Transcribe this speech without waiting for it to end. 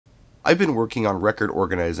I've been working on record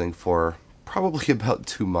organizing for probably about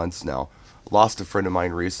 2 months now. Lost a friend of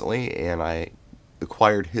mine recently, and I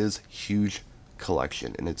acquired his huge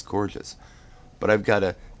collection, and it's gorgeous. But I've got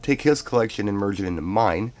to take his collection and merge it into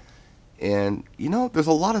mine. And there's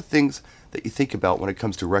a lot of things that you think about when it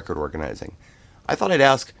comes to record organizing. I thought I'd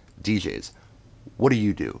ask DJs, what do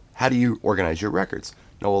you do? How do you organize your records?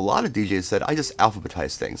 Now, a lot of DJs said, I just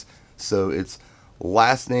alphabetize things. So it's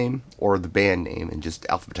last name or the band name and just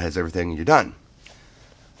alphabetize everything and you're done.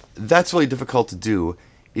 That's really difficult to do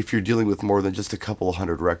if you're dealing with more than just a couple of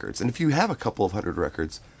hundred records. And if you have a couple of hundred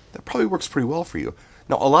records, that probably works pretty well for you.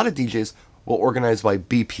 Now, a lot of DJs will organize by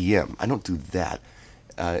BPM. I don't do that,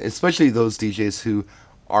 especially those DJs who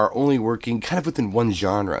are only working kind of within one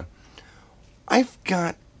genre. I've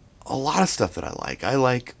got a lot of stuff that I like. I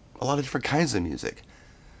like a lot of different kinds of music.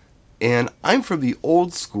 And I'm from the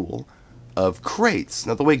old school of crates.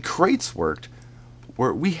 Now, the way crates worked,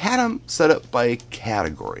 where we had them set up by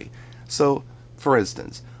category. So, for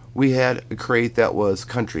instance, we had a crate that was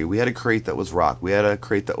country, we had a crate that was rock, we had a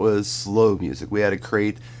crate that was slow music, we had a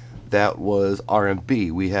crate that was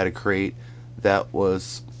R&B, we had a crate that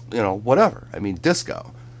was, whatever. I mean,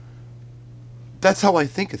 disco. That's how I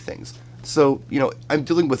think of things. So, I'm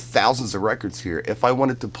dealing with thousands of records here. If I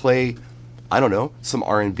wanted to play, I don't know, some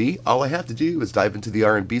R&B, all I have to do is dive into the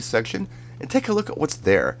R&B section and take a look at what's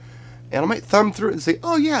there. And I might thumb through it and say,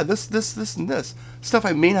 oh yeah, this, and this. Stuff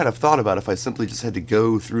I may not have thought about if I simply just had to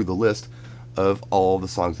go through the list of all the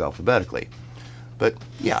songs alphabetically. But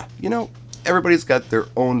yeah, everybody's got their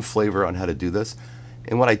own flavor on how to do this.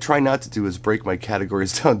 And what I try not to do is break my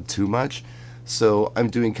categories down too much. So I'm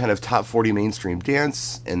doing kind of top 40 mainstream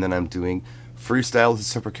dance, and then I'm doing freestyle as a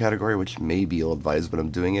separate category, which may be ill-advised, but I'm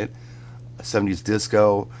doing it. 70s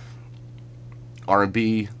disco,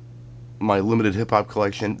 R&B, my limited hip-hop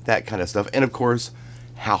collection, that kind of stuff. And of course,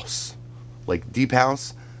 house. Like deep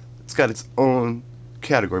house, it's got its own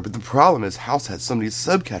category. But the problem is house has so many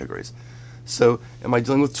subcategories. So am I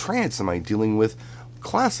dealing with trance? Am I dealing with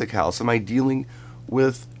classic house? Am I dealing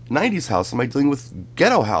with 90s house? Am I dealing with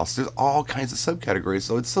ghetto house? There's all kinds of subcategories.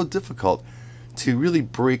 So it's so difficult to really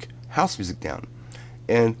break house music down.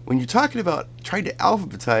 And when you're talking about trying to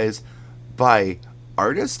alphabetize by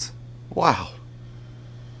artist, wow.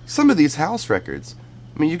 Some of these house records,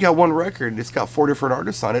 I mean, you got one record and it's got 4 different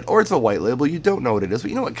artists on it, or it's a white label, you don't know what it is, but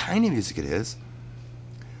you know what kind of music it is.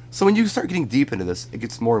 So when you start getting deep into this, it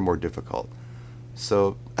gets more and more difficult.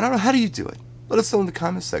 So, I don't know, how do you do it? Let us know in the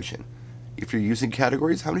comments section. If you're using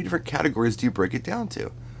categories, how many different categories do you break it down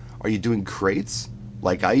to? Are you doing crates,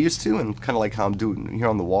 like I used to, and kind of like how I'm doing here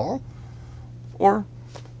on the wall? Or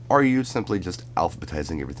are you simply just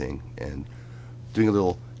alphabetizing everything and doing a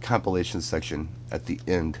little compilation section at the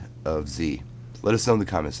end of Z? Let us know in the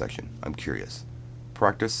comments section. I'm curious.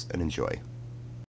 Practice and enjoy.